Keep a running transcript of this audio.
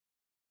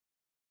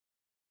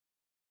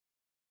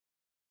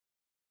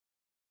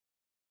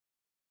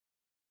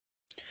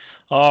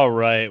All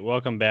right,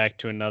 welcome back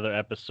to another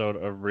episode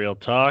of Real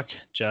Talk.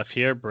 Jeff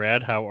here.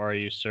 Brad, how are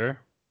you, sir?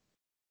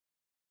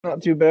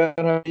 Not too bad.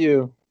 How are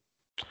you?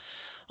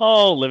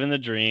 Oh, living the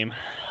dream.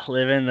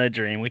 Living the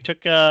dream. We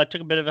took a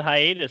bit of a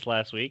hiatus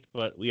last week,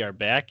 but we are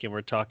back and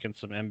we're talking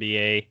some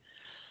NBA.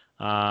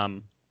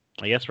 Um,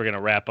 I guess we're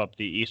gonna wrap up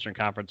the Eastern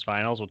Conference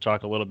Finals. We'll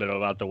talk a little bit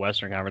about the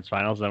Western Conference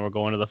Finals, then we're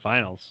going to the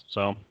finals.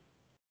 So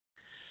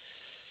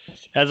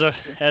as of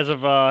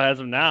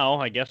now,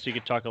 I guess you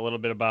could talk a little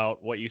bit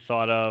about what you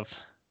thought of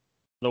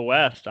the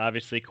West.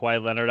 Obviously,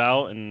 Kawhi Leonard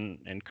out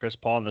and Chris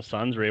Paul and the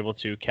Suns were able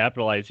to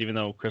capitalize, even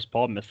though Chris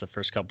Paul missed the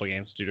first couple of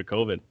games due to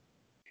COVID.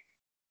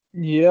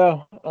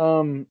 Yeah,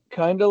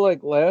 kind of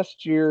like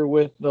last year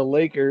with the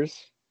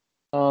Lakers.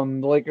 The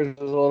Lakers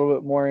was a little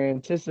bit more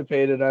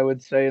anticipated, I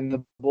would say, in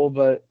the bubble,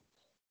 but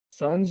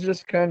Suns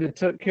just kind of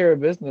took care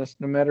of business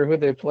no matter who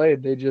they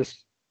played.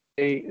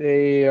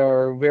 They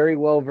are very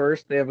well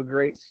versed. They have a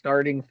great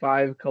starting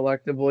five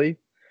collectively,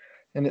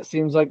 and it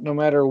seems like no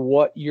matter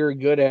what you're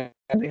good at,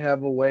 they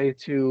have a way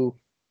to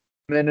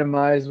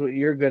minimize what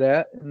you're good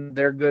at, and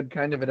they're good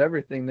kind of at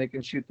everything. They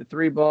can shoot the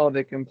three ball,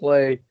 they can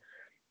play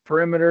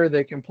perimeter.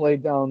 They can play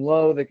down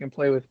low. They can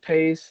play with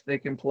pace. They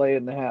can play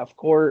in the half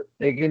court.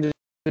 They can just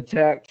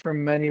attack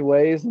from many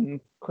ways. And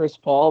Chris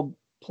Paul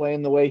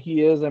playing the way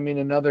he is, I mean,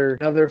 another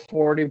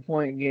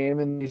 40-point game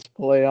in these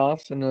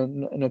playoffs and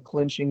in a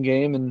clinching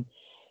game. And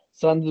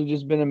Suns have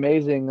just been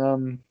amazing.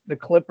 The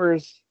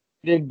Clippers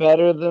did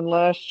better than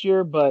last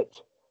year, but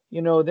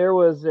there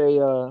was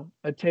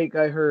a take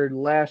I heard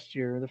last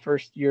year, the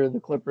first year the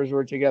Clippers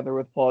were together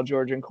with Paul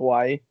George and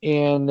Kawhi,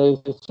 and they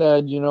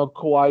said,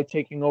 Kawhi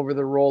taking over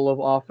the role of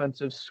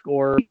offensive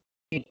scorer,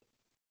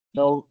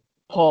 know,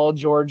 Paul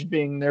George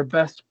being their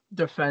best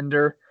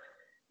defender,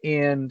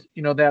 and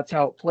that's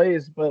how it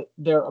plays, but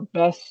they're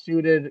best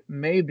suited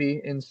maybe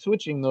in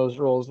switching those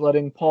roles,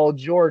 letting Paul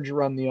George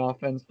run the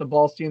offense. The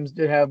ball seems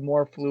to have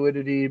more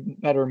fluidity,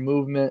 better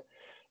movement,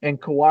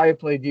 and Kawhi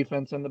played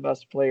defense on the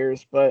best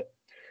players. But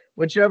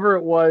whichever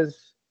it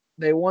was,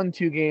 they won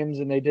two games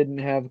and they didn't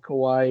have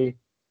Kawhi.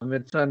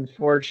 It's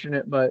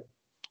unfortunate, but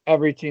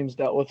every team's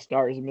dealt with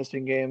stars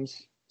missing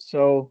games,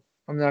 so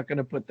I'm not going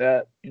to put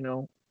that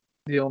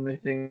the only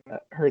thing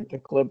that hurt the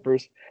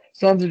Clippers.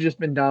 Suns have just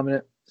been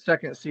dominant,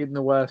 second seed in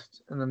the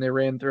West, and then they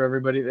ran through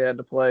everybody they had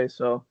to play.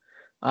 So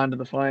on to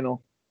the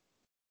final.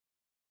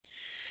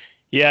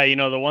 Yeah,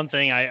 the one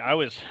thing I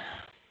was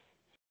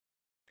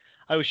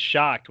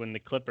shocked when the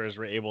Clippers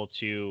were able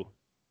to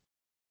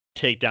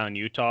take down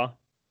Utah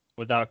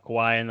without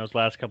Kawhi in those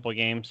last couple of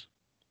games,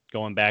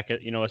 going back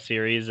at a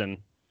series, and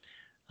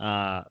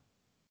uh,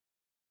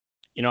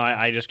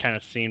 I just kind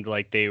of seemed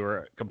like they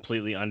were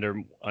completely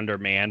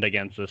undermanned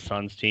against the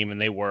Suns team,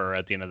 and they were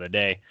at the end of the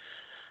day.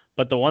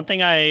 But the one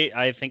thing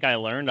I think I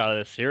learned out of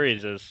this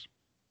series is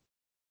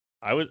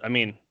I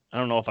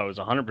don't know if I was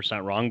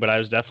 100% wrong, but I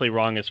was definitely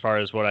wrong as far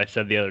as what I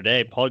said the other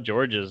day. Paul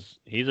George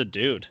he's a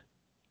dude,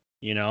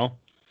 you know?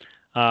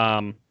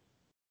 Um,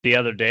 the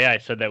other day I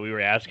said that we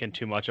were asking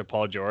too much of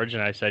Paul George,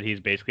 and I said he's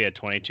basically a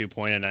 22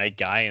 point a night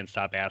guy and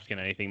stop asking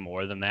anything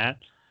more than that.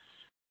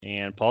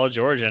 And Paul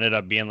George ended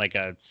up being like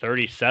a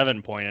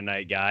 37 point a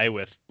night guy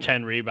with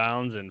 10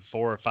 rebounds and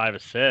 4 or 5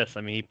 assists.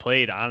 I mean, he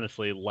played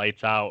honestly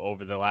lights out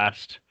over the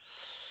last,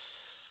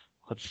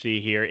 let's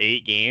see here,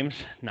 8 games,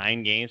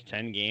 9 games,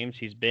 10 games.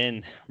 He's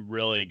been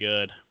really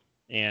good.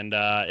 And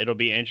it'll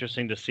be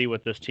interesting to see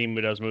what this team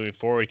does moving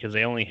forward because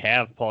they only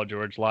have Paul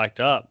George locked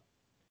up.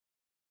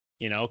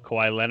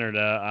 Kawhi Leonard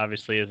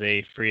obviously is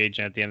a free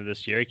agent at the end of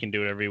this year. He can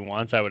do whatever he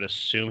wants. I would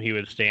assume he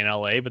would stay in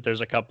LA, but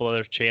there's a couple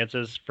other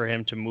chances for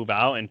him to move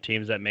out and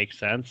teams that make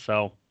sense.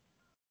 So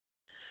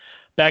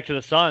back to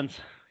the Suns.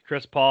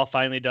 Chris Paul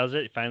finally does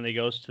it. He finally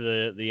goes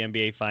to the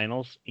NBA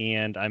Finals,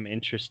 and I'm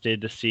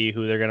interested to see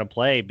who they're going to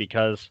play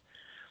because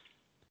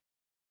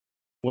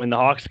when the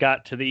Hawks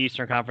got to the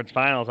Eastern Conference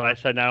Finals, and I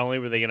said not only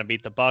were they going to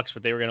beat the Bucks,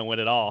 but they were going to win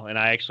it all. And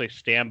I actually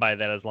stand by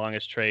that as long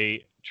as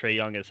Trae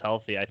Young is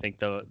healthy. I think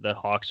the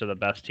Hawks are the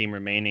best team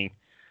remaining.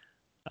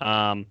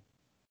 Um,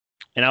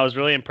 and I was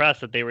really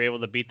impressed that they were able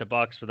to beat the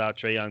Bucks without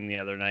Trae Young the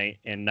other night,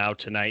 and now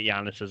tonight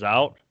Giannis is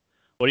out.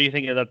 What do you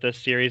think about this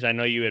series? I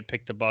know you had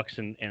picked the Bucks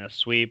in a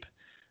sweep.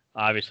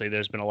 Obviously,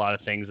 there's been a lot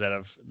of things that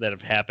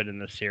have happened in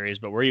this series,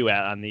 but where are you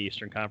at on the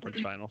Eastern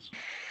Conference Finals?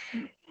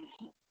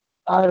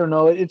 I don't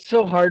know. It's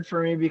so hard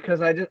for me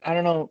because I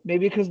don't know.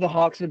 Maybe because the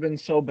Hawks have been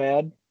so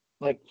bad,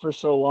 like for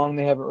so long,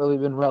 they haven't really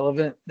been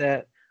relevant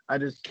that I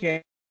just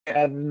can't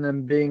imagine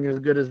them being as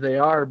good as they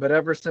are. But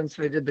ever since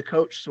they did the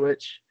coach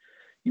switch,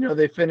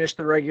 they finished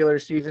the regular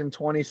season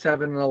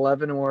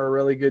 27-11 and were a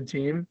really good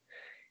team.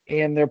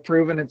 And they're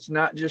proving it's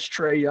not just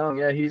Trae Young.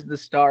 Yeah, he's the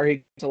star. He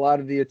gets a lot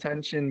of the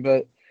attention,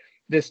 but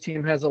this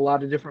team has a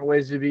lot of different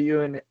ways to beat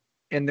you,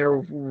 and they're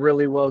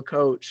really well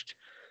coached.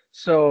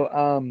 So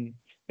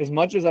as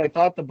much as I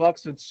thought the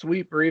Bucks would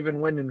sweep or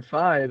even win in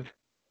five,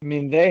 I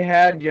mean they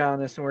had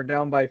Giannis and were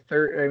down by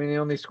 30. I mean they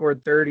only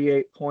scored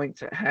 38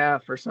 points at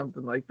half or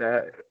something like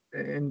that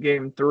in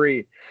game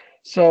three.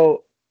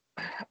 So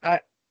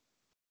I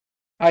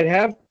I'd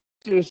have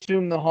to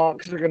assume the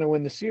Hawks are going to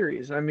win the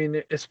series. I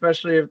mean,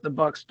 especially if the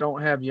Bucks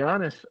don't have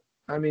Giannis.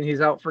 I mean,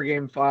 he's out for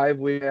Game 5.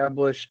 We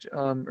established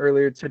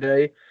earlier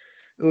today.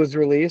 It was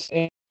released.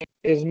 And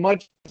as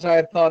much as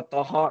I thought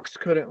the Hawks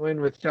couldn't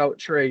win without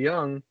Trae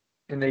Young,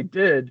 and they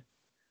did,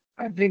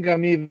 I think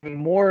I'm even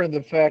more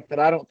the fact that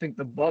I don't think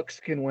the Bucks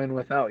can win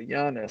without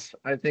Giannis.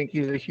 I think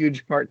he's a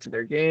huge part to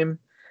their game.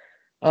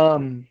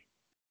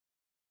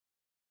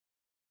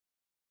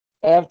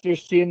 After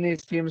seeing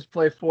these teams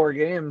play 4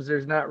 games,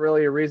 there's not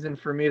really a reason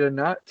for me to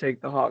not take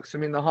the Hawks. I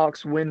mean, the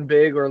Hawks win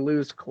big or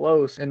lose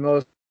close in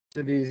most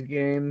of these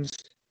games,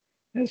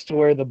 as to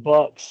where the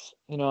Bucks,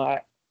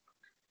 I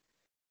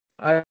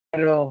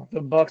don't know.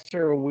 The Bucks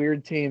are a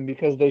weird team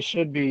because they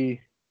should be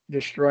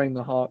destroying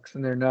the Hawks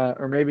and they're not.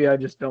 Or maybe I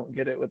just don't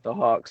get it with the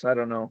Hawks. I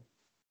don't know.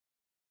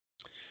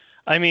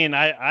 I mean,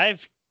 I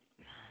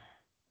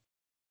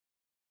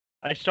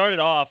started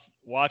off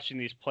watching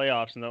these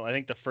playoffs, and I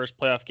think the first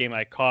playoff game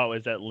I caught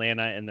was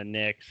Atlanta and the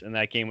Knicks, and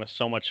that game was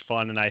so much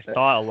fun, and I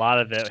thought a lot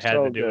of it had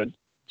to do with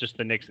just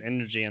the Knicks'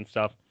 energy and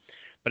stuff.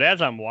 But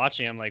as I'm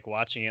watching, I'm like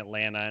watching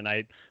Atlanta, and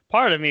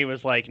part of me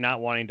was like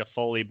not wanting to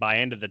fully buy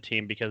into the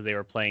team because they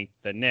were playing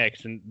the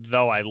Knicks, and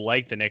though I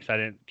like the Knicks, I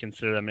didn't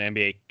consider them an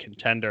NBA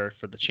contender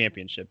for the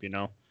championship,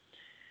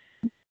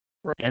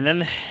 Right. And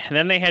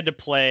then they had to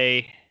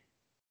play.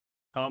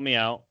 Help me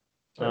out.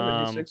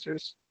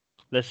 76ers.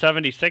 The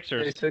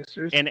 76ers.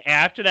 76ers. And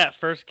after that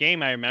first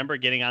game, I remember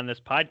getting on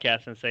this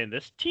podcast and saying,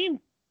 this team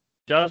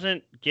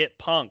doesn't get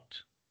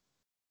punked.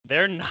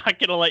 They're not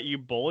going to let you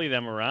bully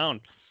them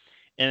around.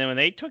 And then when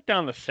they took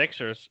down the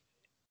Sixers,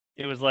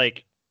 it was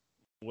like,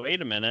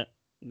 wait a minute.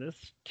 This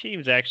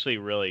team's actually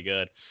really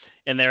good.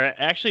 And they're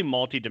actually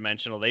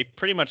multi-dimensional. They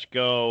pretty much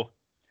go,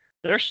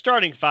 their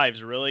starting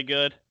five's really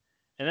good.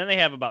 And then they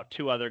have about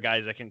 2 other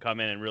guys that can come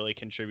in and really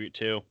contribute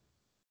too.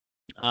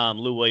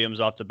 Lou Williams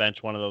off the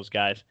bench, one of those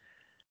guys.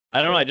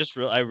 I don't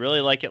know. I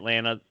really like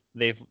Atlanta.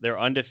 They're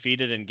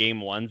undefeated in game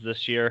 1s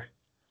this year.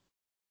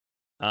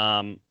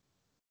 I'm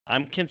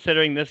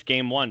considering this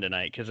game 1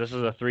 tonight because this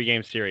is a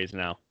 3-game series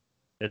now.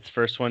 It's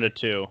first 1 to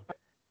 2.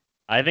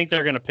 I think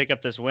they're going to pick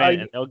up this win,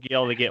 and they'll be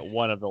able to get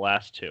 1 of the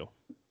last 2.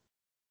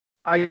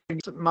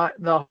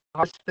 The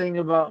hardest thing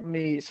about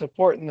me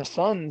supporting the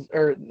Suns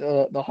or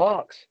the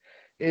Hawks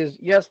is,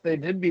 yes, they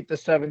did beat the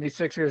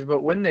 76ers,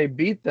 but when they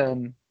beat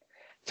them,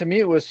 to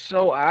me, it was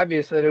so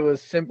obvious that it was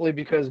simply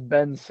because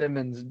Ben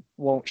Simmons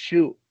won't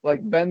shoot.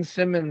 Like, Ben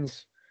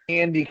Simmons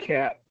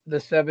handicapped the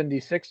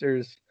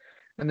 76ers,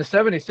 and the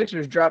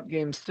 76ers dropped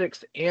games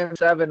 6 and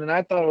 7, and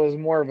I thought it was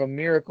more of a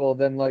miracle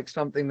than like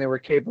something they were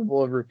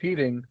capable of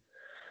repeating.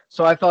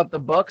 So I thought the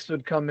Bucks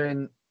would come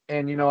in,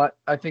 and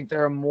I think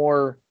they're a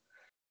more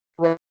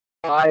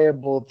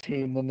reliable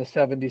team than the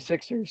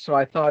 76ers. So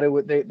I thought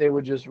they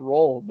would just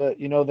roll. But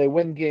they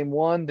win game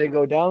 1, they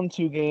go down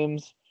 2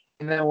 games.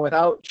 And then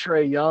without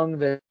Trae Young,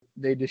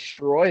 they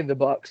destroy the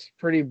Bucks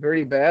pretty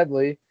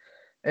badly.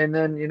 And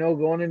then,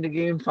 going into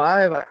game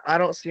 5, I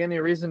don't see any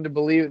reason to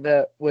believe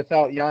that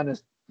without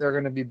Giannis, they're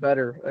going to be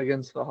better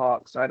against the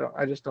Hawks.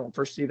 I just don't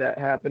foresee that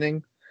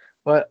happening.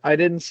 But I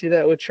didn't see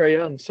that with Trae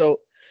Young. So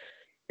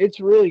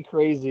it's really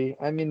crazy.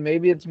 I mean,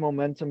 maybe it's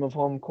momentum of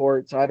home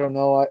courts. I don't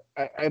know.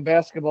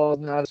 Basketball is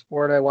not a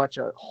sport I watch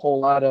a whole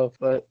lot of,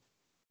 but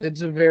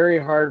it's very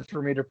hard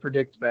for me to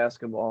predict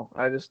basketball.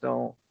 I just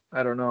don't.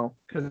 I don't know,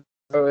 because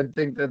I would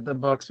think that the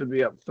Bucks would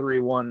be up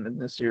 3-1 in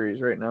this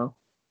series right now.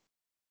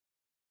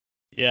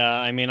 Yeah,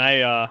 I mean,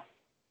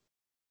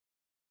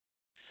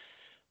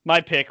 my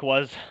pick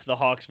was the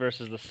Hawks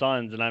versus the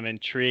Suns, and I'm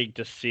intrigued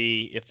to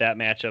see if that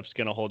matchup's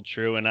going to hold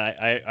true. And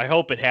I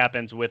hope it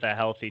happens with a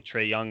healthy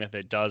Trae Young if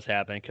it does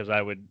happen, because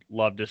I would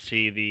love to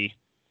see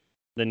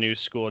the new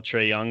school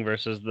Trae Young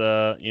versus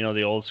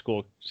the old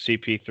school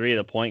CP3,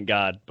 the point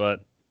guard.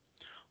 But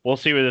we'll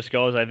see where this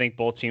goes. I think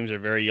both teams are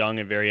very young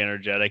and very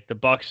energetic. The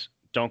Bucks,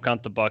 don't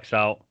count the Bucks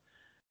out.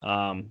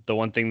 The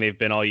one thing they've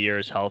been all year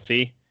is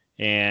healthy,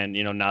 and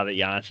now that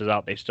Giannis is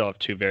out, they still have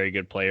 2 very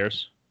good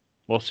players.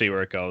 We'll see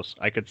where it goes.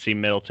 I could see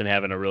Middleton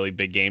having a really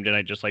big game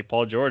tonight, just like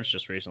Paul George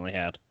just recently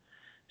had.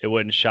 It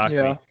wouldn't shock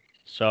me.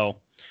 So,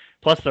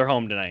 plus they're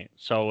home tonight,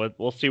 so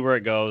we'll see where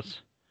it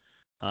goes.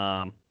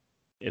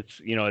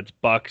 It's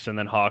Bucks and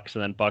then Hawks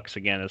and then Bucks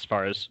again as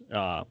far as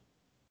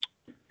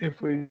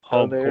if we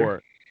home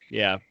court.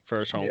 Yeah,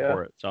 first home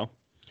court. So,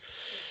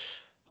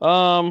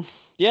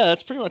 yeah,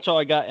 that's pretty much all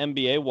I got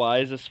NBA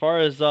wise. As far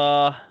as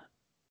the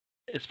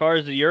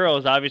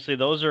Euros, obviously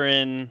those are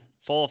in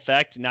full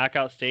effect.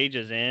 Knockout stage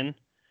is in.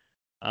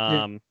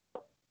 I'll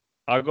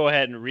go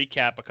ahead and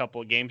recap a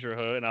couple of games real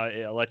quick, and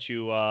I'll let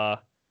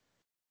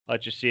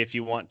you see if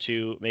you want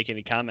to make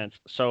any comments.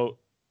 So,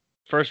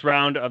 first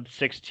round of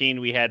 16,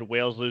 we had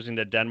Wales losing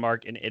to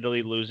Denmark and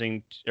Italy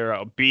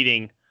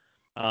beating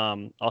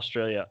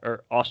Austria.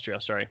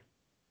 Sorry.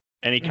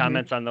 Any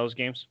comments on those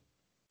games?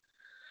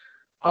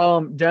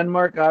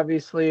 Denmark,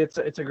 obviously, it's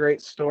a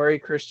great story.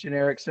 Christian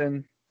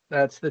Eriksen,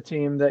 that's the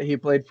team that he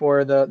played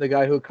for, the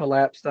guy who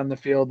collapsed on the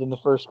field in the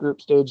first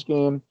group stage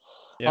game.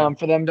 Yeah.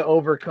 For them to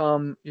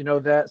overcome,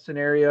 that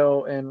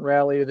scenario and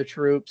rally the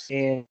troops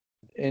and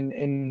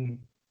and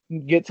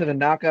get to the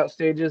knockout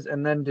stages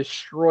and then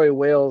destroy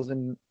Wales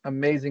in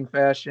amazing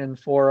fashion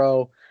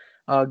 4-0.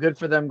 Good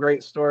for them,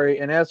 great story.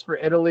 And as for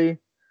Italy,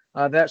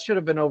 that should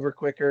have been over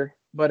quicker.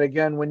 But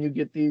again, when you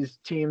get these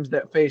teams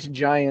that face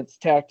giants,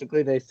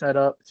 tactically they set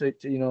up to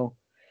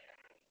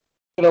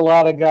get a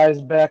lot of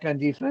guys back on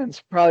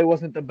defense. Probably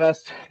wasn't the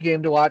best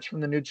game to watch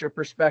from the neutral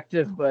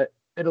perspective, but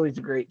Italy's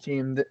a great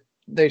team.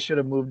 They should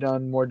have moved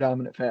on more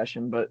dominant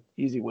fashion, but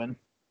easy win.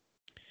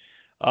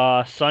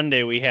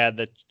 Sunday we had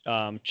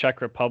the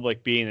Czech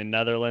Republic beating the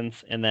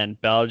Netherlands, and then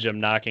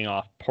Belgium knocking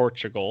off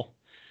Portugal.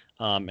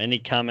 Any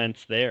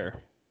comments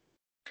there?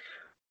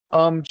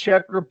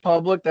 Czech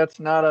Republic, that's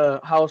not a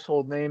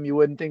household name. You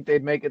wouldn't think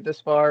they'd make it this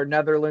far.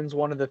 Netherlands,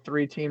 one of the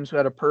 3 teams who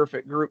had a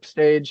perfect group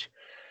stage.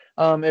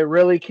 It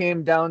really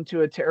came down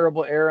to a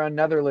terrible error on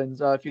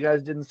Netherlands. If you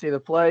guys didn't see the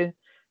play,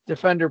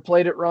 defender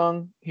played it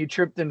wrong. He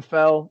tripped and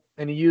fell,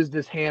 and he used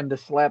his hand to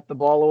slap the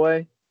ball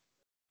away.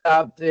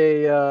 Stopped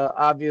a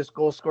obvious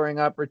goal scoring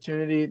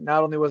opportunity.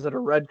 Not only was it a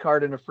red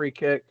card and a free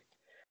kick,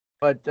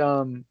 but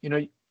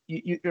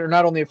you're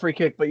not only a free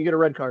kick, but you get a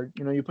red card.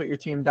 You put your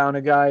team down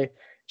a guy.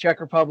 Czech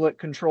Republic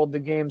controlled the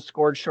game,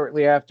 scored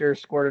shortly after,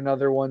 scored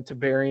another one to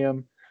bury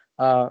him.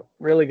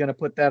 Really going to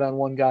put that on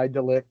one guy, De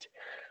Ligt.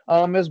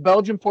 As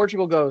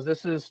Belgium-Portugal goes,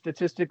 this is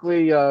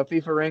statistically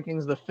FIFA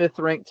rankings, the 5th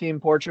ranked team,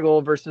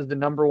 Portugal, versus the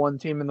number 1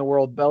 team in the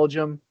world,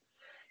 Belgium.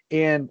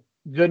 And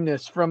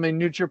goodness, from a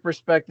neutral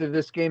perspective,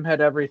 this game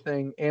had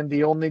everything. And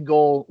the only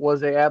goal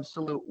was an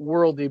absolute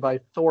worldie by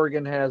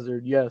Thorgan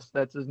Hazard. Yes,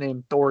 that's his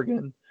name,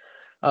 Thorgan.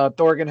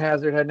 Thorgan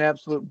Hazard had an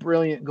absolute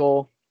brilliant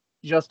goal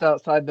just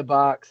outside the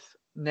box.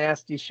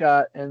 Nasty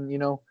shot. And,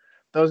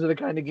 those are the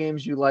kind of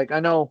games you like. I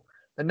know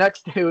the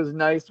next day was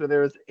nice where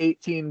there was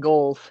 18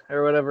 goals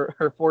or whatever,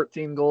 or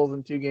 14 goals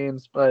in 2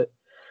 games. But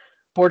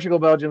Portugal,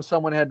 Belgium,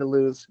 someone had to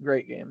lose.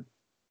 Great game.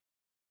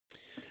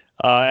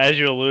 As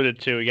you alluded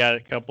to, we got a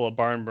couple of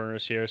barn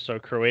burners here. So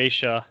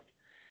Croatia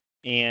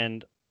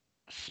and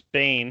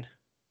Spain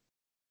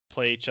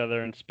play each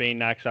other, and Spain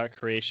knocks out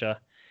Croatia.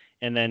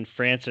 And then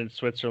France and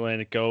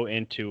Switzerland go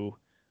into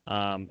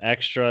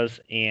extras,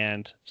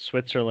 and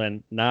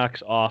Switzerland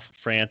knocks off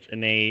France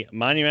in a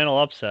monumental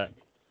upset.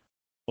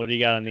 What do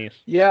you got on these?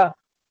 Yeah.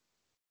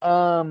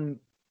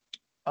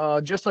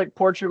 Just like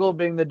Portugal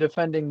being the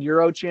defending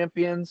Euro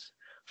champions,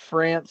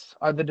 France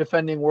are the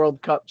defending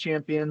World Cup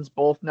champions,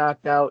 both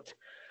knocked out.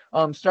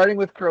 Starting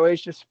with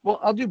Croatia, well,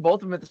 I'll do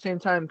both of them at the same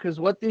time because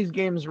what these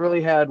games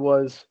really had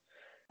was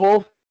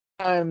both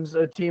times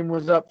a team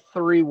was up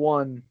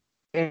 3-1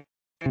 in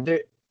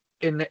the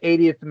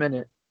 80th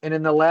minute. And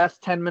in the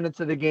last 10 minutes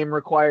of the game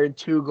required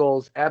 2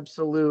 goals.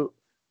 Absolute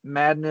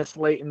madness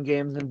late in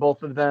games in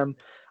both of them.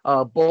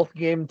 Both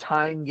game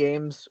tying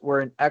games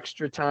were in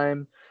extra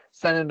time,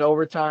 sent into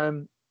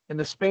overtime. In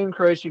the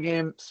Spain-Croatia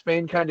game,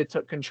 Spain kind of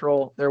took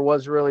control. There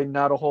was really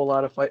not a whole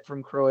lot of fight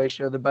from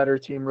Croatia. The better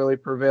team really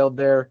prevailed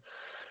there.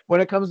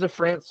 When it comes to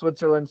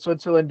France-Switzerland,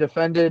 Switzerland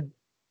defended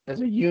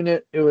as a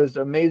unit. It was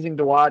amazing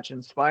to watch,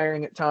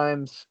 inspiring at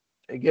times.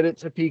 They get it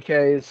to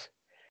PKs.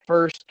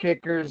 First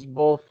kickers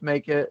both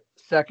make it.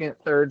 Second,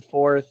 third,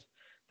 fourth.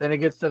 Then it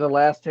gets to the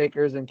last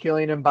takers, and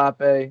Kylian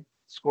Mbappe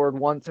scored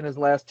once in his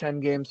last 10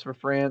 games for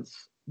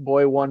France.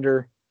 Boy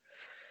wonder.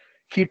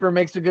 Keeper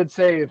makes a good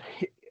save.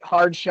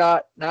 Hard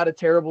shot, not a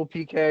terrible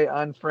PK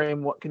on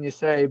frame. What can you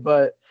say?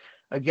 But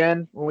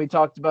again, when we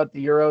talked about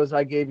the Euros,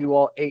 I gave you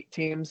all 8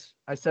 teams.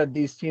 I said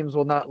these teams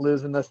will not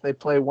lose unless they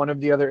play one of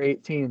the other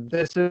 8 teams.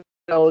 This is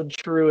held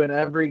true in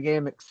every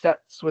game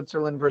except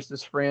Switzerland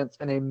versus France,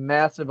 and a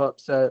massive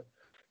upset.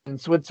 And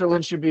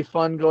Switzerland should be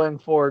fun going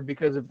forward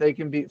because if they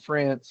can beat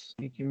France,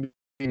 you can beat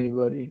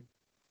anybody.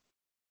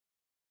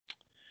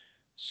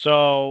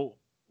 So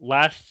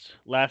last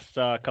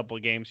couple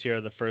of games here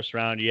of the first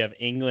round, you have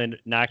England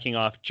knocking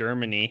off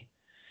Germany,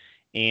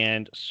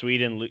 and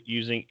Sweden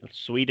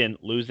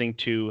losing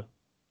to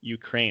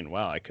Ukraine.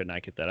 Wow, I could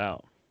not get that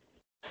out.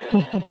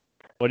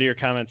 What are your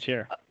comments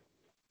here?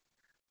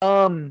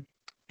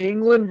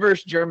 England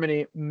versus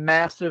Germany,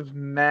 massive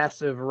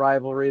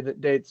rivalry that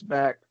dates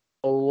back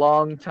a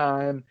long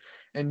time,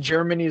 and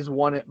Germany's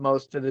won it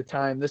most of the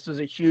time. This was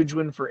a huge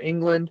win for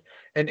England,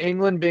 and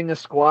England being a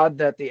squad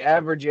that the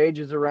average age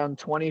is around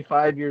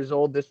 25 years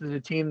old, this is a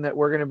team that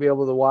we're going to be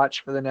able to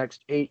watch for the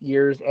next 8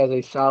 years as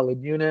a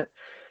solid unit.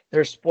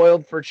 They're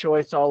spoiled for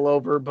choice all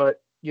over,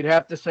 but you'd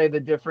have to say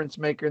the difference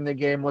maker in the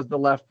game was the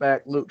left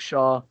back, Luke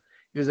Shaw.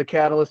 He was a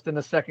catalyst in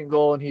the second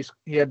goal, and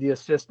he had the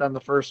assist on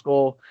the first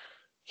goal.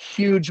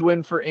 Huge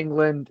win for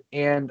England,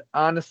 and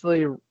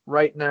honestly,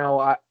 right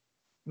now,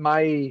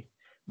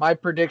 my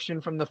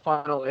prediction from the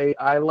final 8,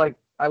 I like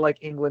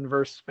England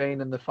versus Spain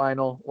in the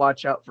final.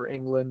 Watch out for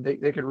England.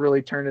 They could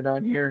really turn it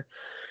on here.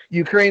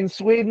 Ukraine,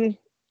 Sweden,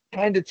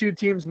 kind of 2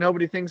 teams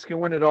nobody thinks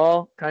can win it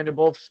all. Kind of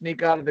both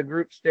sneak out of the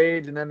group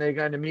stage, and then they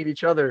kind of meet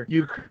each other.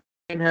 Ukraine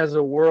has a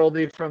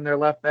worldie from their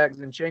left back,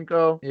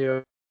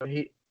 Zinchenko.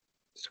 He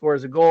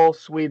scores a goal.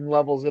 Sweden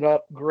levels it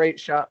up. Great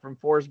shot from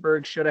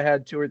Forsberg. Should have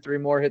had 2 or 3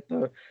 more hit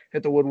the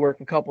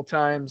woodwork a couple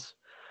times.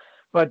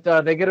 But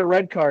they get a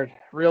red card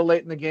real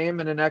late in the game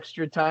and an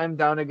extra time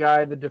down a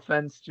guy. The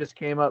defense just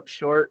came up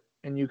short,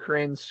 and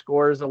Ukraine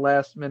scores a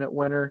last-minute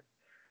winner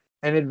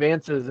and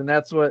advances. And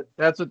that's what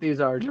these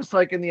are. Just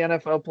like in the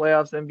NFL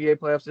playoffs, NBA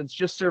playoffs, it's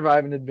just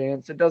survive and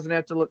advance. It doesn't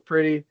have to look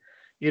pretty.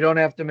 You don't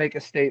have to make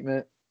a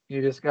statement.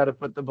 You just got to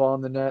put the ball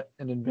in the net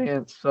and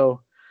advance.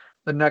 So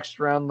the next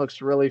round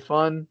looks really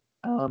fun.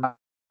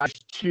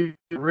 Two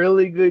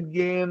really good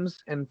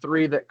games and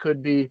three that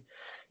could be,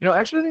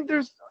 actually I think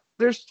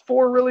there's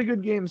four really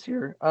good games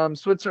here.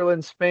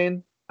 Switzerland,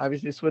 Spain.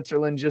 Obviously,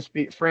 Switzerland just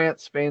beat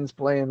France. Spain's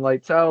playing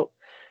lights out.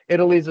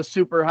 Italy's a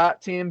super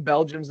hot team.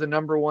 Belgium's the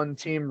number one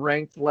team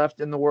ranked left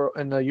in the world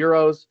in the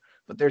Euros,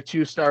 but their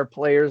two-star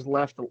players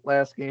left the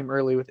last game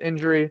early with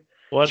injury.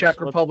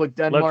 Czech Republic,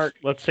 Denmark.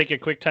 Let's take a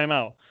quick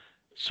timeout.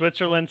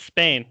 Switzerland,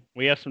 Spain.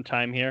 We have some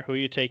time here. Who are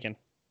you taking?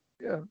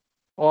 Yeah.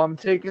 Well, I'm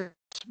taking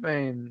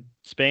Spain.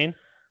 Spain?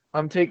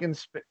 I'm taking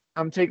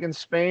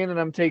Spain, and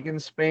I'm taking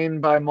Spain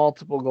by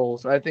multiple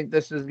goals. I think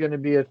this is going to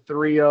be a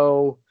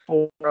 3-0,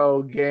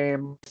 4-0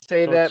 game.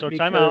 So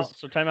time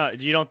out.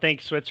 You don't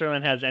think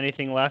Switzerland has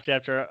anything left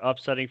after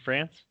upsetting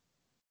France?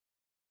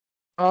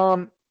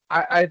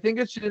 I think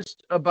it's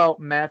just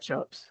about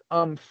matchups.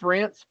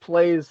 France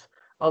plays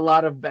a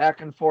lot of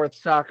back and forth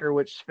soccer,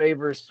 which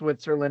favors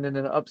Switzerland in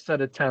an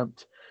upset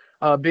attempt.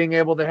 Being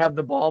able to have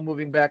the ball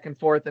moving back and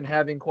forth and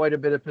having quite a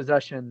bit of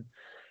possession.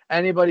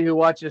 Anybody who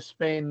watches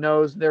Spain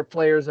knows their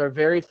players are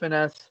very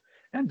finesse,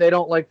 and they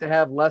don't like to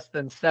have less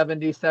than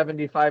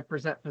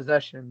 70-75%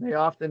 possession. They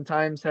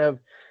oftentimes have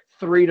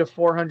 300 to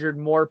 400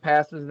 more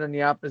passes than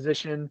the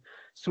opposition.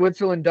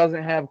 Switzerland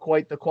doesn't have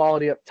quite the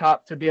quality up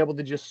top to be able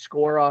to just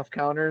score off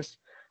counters.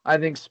 I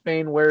think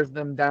Spain wears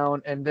them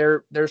down, and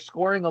they're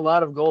scoring a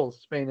lot of goals,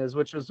 Spain is,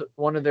 which was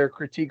one of their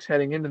critiques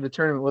heading into the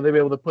tournament. Will they be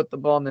able to put the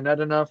ball in the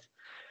net enough?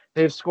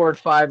 They've scored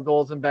 5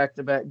 goals in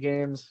back-to-back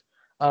games.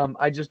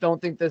 I just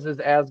don't think this is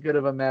as good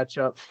of a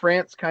matchup.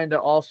 France kind of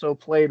also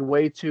played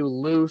way too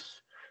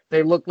loose.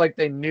 They looked like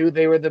they knew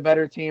they were the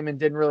better team and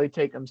didn't really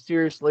take them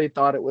seriously,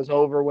 thought it was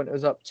over when it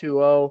was up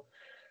 2-0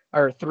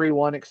 or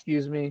 3-1,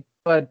 excuse me.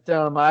 But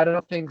I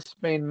don't think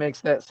Spain makes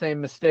that same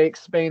mistake.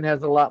 Spain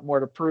has a lot more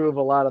to prove,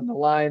 a lot on the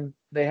line.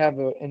 They have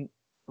a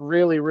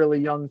really, really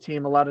young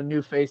team, a lot of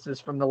new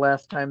faces from the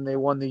last time they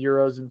won the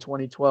Euros in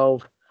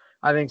 2012.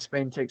 I think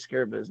Spain takes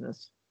care of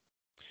business.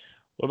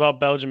 What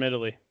about Belgium,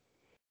 Italy?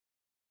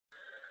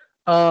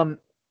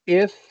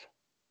 If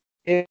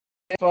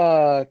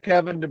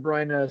Kevin De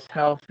Bruyne is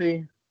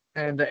healthy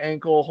and the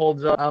ankle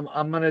holds up,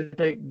 I'm gonna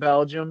take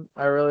Belgium.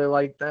 I really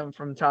like them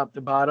from top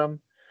to bottom,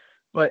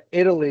 but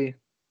Italy,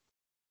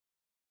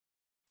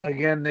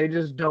 again, they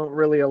just don't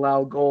really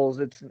allow goals.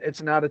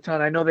 It's not a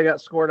ton. I know they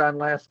got scored on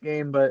last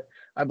game, but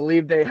I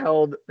believe they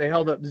held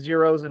up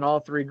zeros in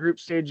all 3 group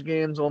stage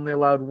games. Only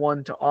allowed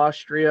 1 to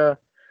Austria.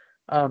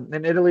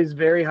 And Italy's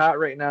very hot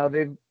right now.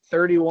 They've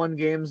 31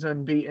 games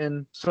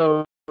unbeaten.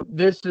 So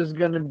this is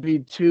going to be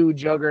 2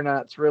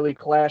 juggernauts really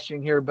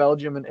clashing here,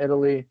 Belgium and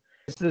Italy.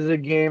 This is a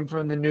game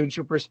from the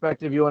neutral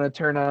perspective. You want to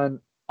turn on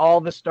all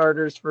the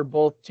starters for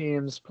both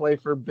teams, play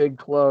for big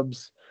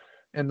clubs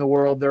in the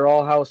world. They're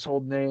all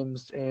household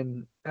names,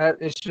 and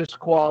it's just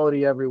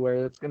quality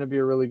everywhere. It's going to be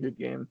a really good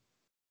game.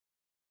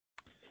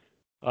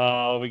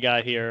 We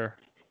got here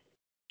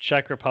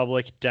Czech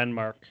Republic,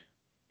 Denmark.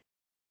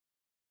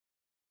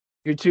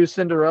 Your 2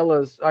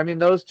 Cinderellas. I mean,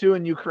 those 2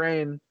 in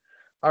Ukraine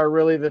are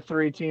really the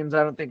 3 teams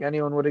I don't think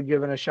anyone would have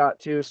given a shot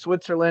to.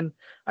 Switzerland,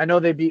 I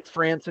know they beat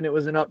France and it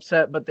was an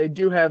upset, but they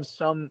do have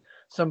some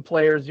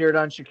players,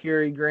 Xherdan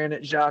Shaqiri,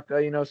 Granit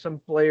Xhaka, some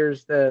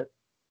players that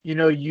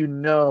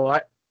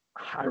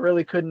I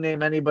really couldn't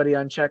name anybody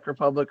on Czech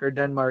Republic or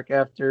Denmark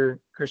after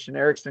Christian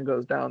Eriksen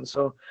goes down.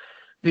 So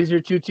these are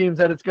 2 teams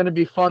that it's going to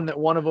be fun that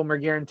one of them are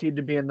guaranteed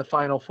to be in the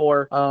Final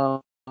Four.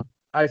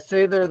 I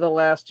say they're the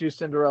last 2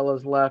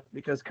 Cinderellas left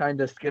because kind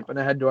of skipping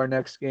ahead to our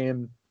next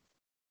game,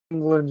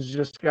 England's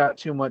just got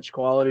too much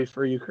quality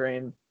for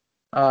Ukraine.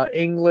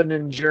 England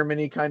and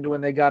Germany kind of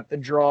when they got the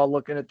draw,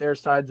 looking at their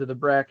sides of the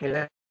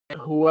bracket,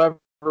 whoever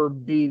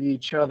beat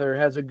each other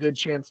has a good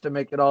chance to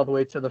make it all the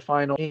way to the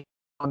final.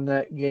 On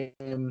that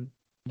game,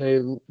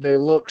 they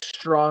look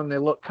strong, they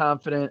look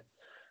confident.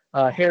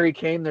 Harry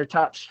Kane, their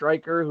top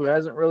striker, who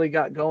hasn't really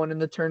got going in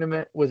the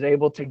tournament, was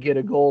able to get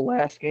a goal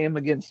last game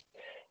against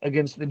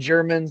the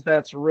Germans.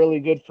 That's really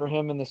good for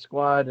him in the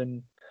squad.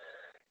 And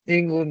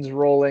England's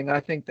rolling. I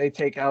think they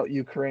take out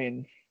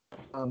Ukraine.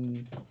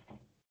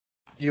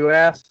 You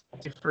asked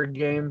for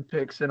game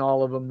picks in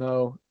all of them,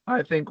 though.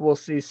 I think we'll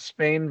see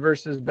Spain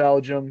versus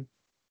Belgium,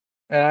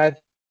 and I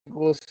think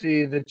we'll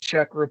see the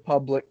Czech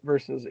Republic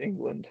versus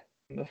England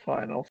in the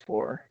Final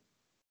Four.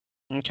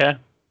 Okay.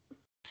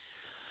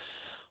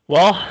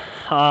 Well,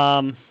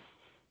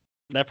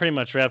 that pretty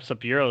much wraps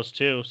up Euros,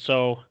 too.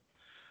 So,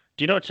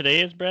 do you know what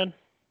today is, Brad?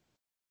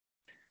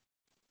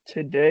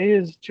 Today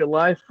is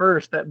July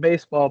 1st. That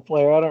baseball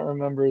player, I don't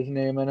remember his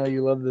name. I know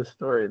you love this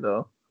story,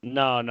 though.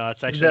 No,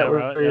 it's actually not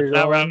where I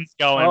was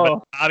going.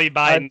 But Bobby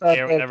Biden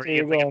or whatever, he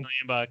gets like $1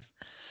 million.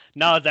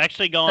 No, it's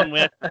actually going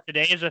with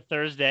today is a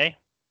Thursday,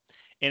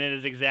 and it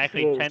is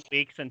exactly 10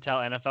 weeks until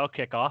NFL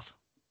kickoff.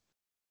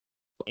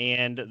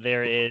 And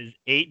there is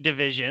 8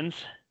 divisions,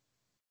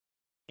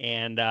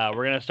 and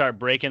we're going to start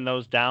breaking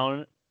those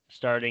down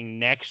starting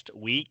next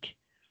week.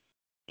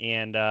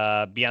 And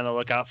be on the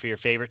lookout for your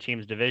favorite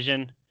team's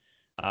division.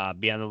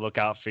 Be on the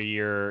lookout for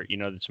your,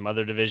 some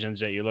other divisions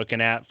that you're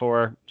looking at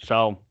for.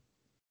 So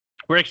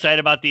we're excited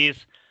about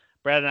these.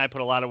 Brad and I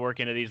put a lot of work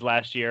into these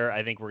last year.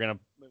 I think we're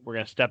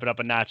gonna step it up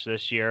a notch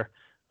this year.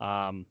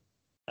 I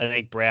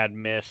think Brad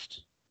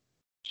missed,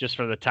 just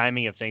for the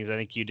timing of things, I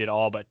think you did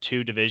all but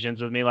 2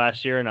 divisions with me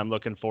last year, and I'm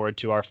looking forward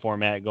to our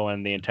format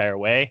going the entire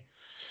way.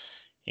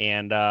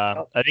 And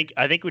I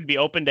think we'd be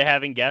open to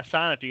having guests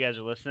on if you guys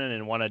are listening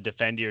and want to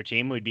defend your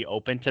team. We'd be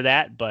open to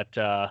that, but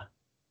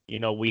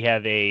we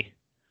have a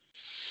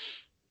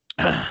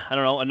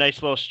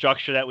nice little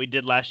structure that we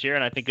did last year,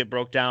 and I think it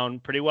broke down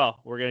pretty well.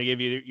 We're going to give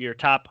you your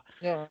top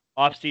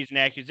off-season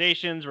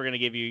accusations. We're going to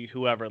give you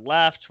whoever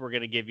left. We're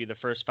going to give you the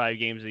first 5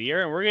 games of the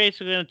year, and we're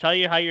basically going to tell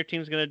you how your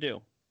team's going to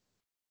do.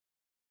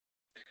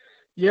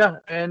 Yeah,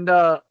 and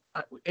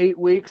 8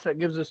 weeks, that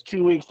gives us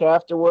 2 weeks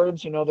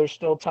afterwards. There's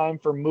still time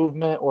for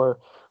movement or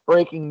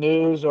breaking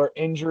news or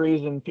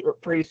injuries in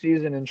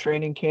preseason and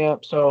training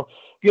camp. So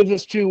gives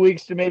us 2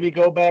 weeks to maybe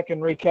go back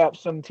and recap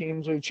some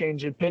teams we've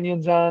changed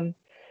opinions on.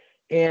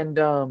 And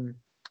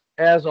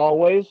as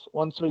always,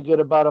 once we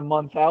get about a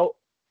month out,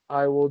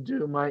 I will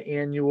do my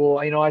annual.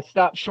 I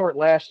stopped short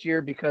last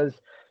year because,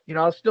 I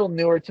was still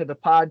newer to the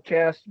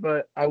podcast,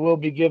 but I will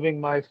be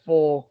giving my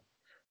full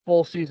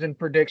season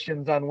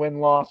predictions on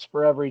win-loss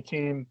for every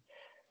team.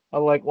 I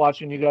like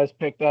watching you guys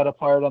pick that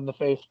apart on the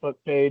Facebook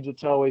page.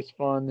 It's always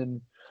fun.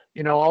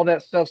 And, all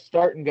that stuff's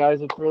starting,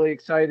 guys. It's really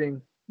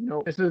exciting.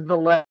 This is the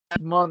last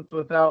month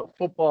without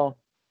football.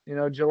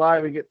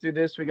 July, we get through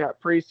this. We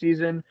got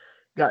preseason.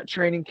 Got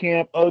training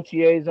camp,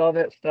 OTAs, all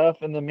that stuff,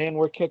 and then, man,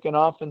 we're kicking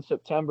off in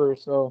September.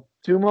 So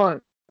 2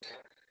 months.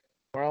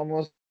 We're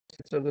almost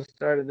to the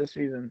start of the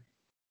season.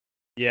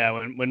 Yeah,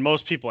 when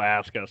most people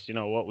ask us,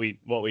 what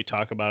we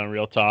talk about in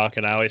Real Talk,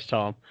 and I always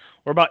tell them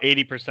we're about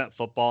 80%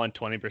 football and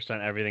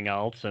 20% everything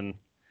else, and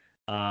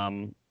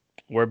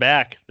we're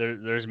back.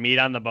 There's meat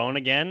on the bone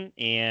again,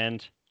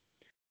 and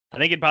I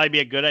think it'd probably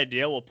be a good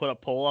idea. We'll put a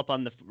poll up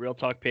on the Real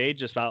Talk page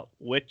just about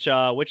which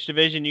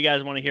division you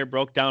guys want to hear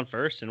broke down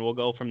first, and we'll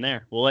go from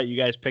there. We'll let you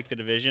guys pick the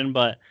division,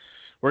 but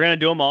we're going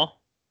to do them all.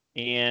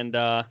 And,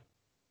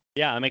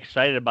 I'm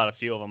excited about a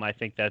few of them. I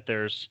think that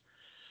there's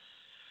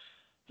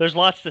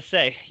lots to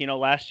say.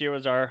 Last year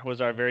was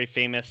our very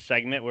famous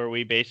segment where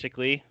we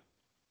basically,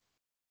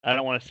 I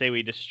don't want to say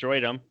we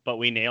destroyed them, but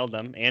we nailed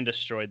them and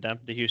destroyed them,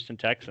 the Houston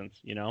Texans,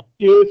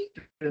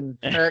 Houston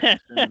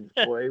Texans,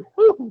 boy.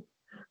 Woo!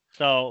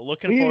 So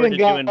looking forward to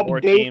doing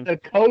more teams. The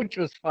coach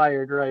was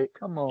fired, right?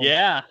 Come on.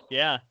 Yeah.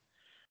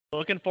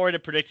 Looking forward to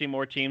predicting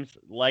more teams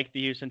like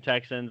the Houston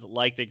Texans,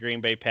 like the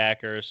Green Bay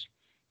Packers.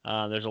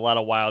 There's a lot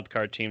of wild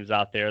card teams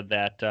out there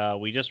that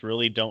we just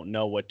really don't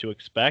know what to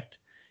expect,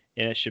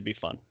 and it should be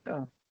fun.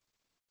 Yeah.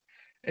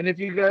 And if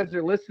you guys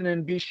are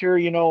listening, be sure,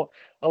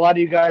 a lot of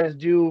you guys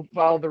do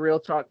follow the Real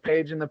Talk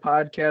page in the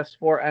podcast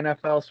for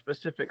NFL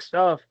specific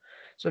stuff.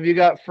 So if you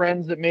got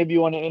friends that maybe you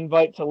want to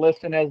invite to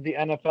listen as the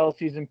NFL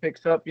season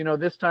picks up,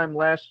 this time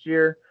last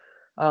year,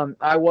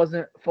 I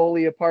wasn't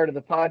fully a part of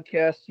the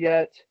podcast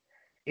yet.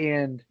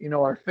 And,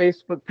 our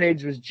Facebook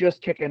page was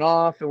just kicking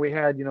off, and we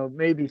had,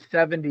 maybe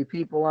 70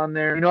 people on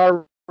there.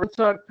 Our Real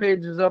Talk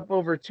page is up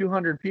over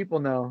 200 people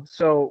now.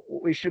 So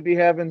we should be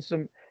having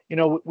some,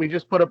 we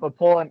just put up a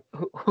poll on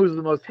who's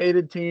the most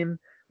hated team.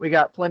 We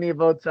got plenty of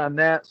votes on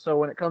that. So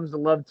when it comes to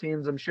love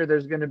teams, I'm sure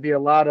there's going to be a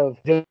lot of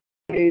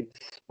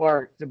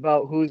sparked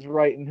about who's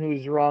right and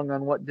who's wrong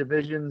on what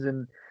divisions.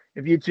 And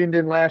if you tuned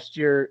in last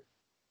year,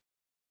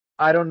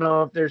 I don't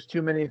know if there's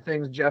too many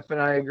things Jeff and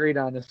I agreed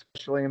on,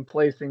 especially in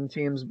placing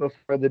teams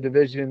before the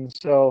divisions.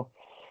 So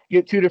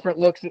get 2 different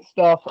looks at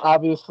stuff.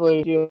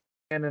 Obviously,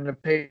 and a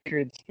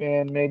Patriots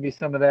fan, maybe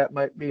some of that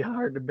might be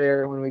hard to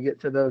bear when we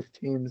get to those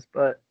teams,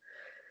 but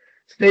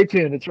stay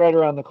tuned. It's right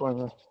around the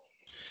corner.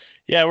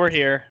 Yeah, we're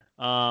here.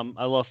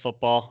 I love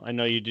football. I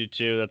know you do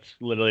too. That's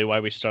literally why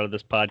we started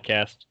this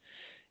podcast.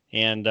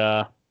 And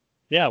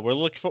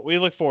we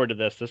look forward to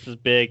this. This is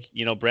big.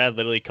 Brad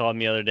literally called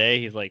me the other day.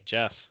 He's like,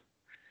 Jeff.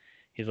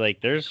 He's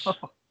like, there's,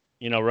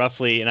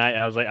 roughly, and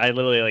I was like, I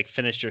literally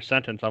finished your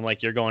sentence. I'm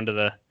like, you're going to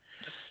the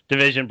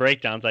division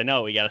breakdowns. I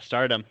know we got to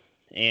start them,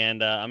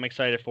 and I'm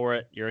excited for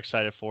it. You're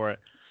excited for it.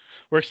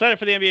 We're excited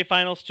for the NBA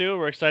Finals too.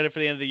 We're excited for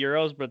the end of the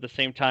Euros, but at the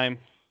same time,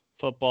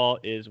 football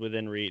is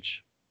within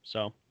reach.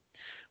 So,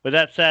 with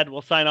that said,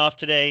 we'll sign off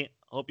today.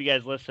 Hope you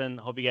guys listen.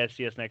 Hope you guys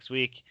see us next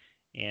week,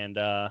 and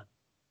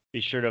be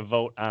sure to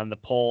vote on the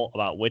poll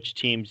about which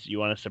teams you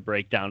want us to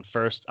break down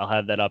first. I'll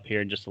have that up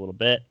here in just a little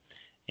bit,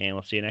 and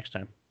we'll see you next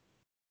time.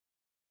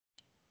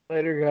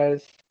 Later,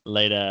 guys.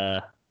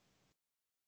 Later.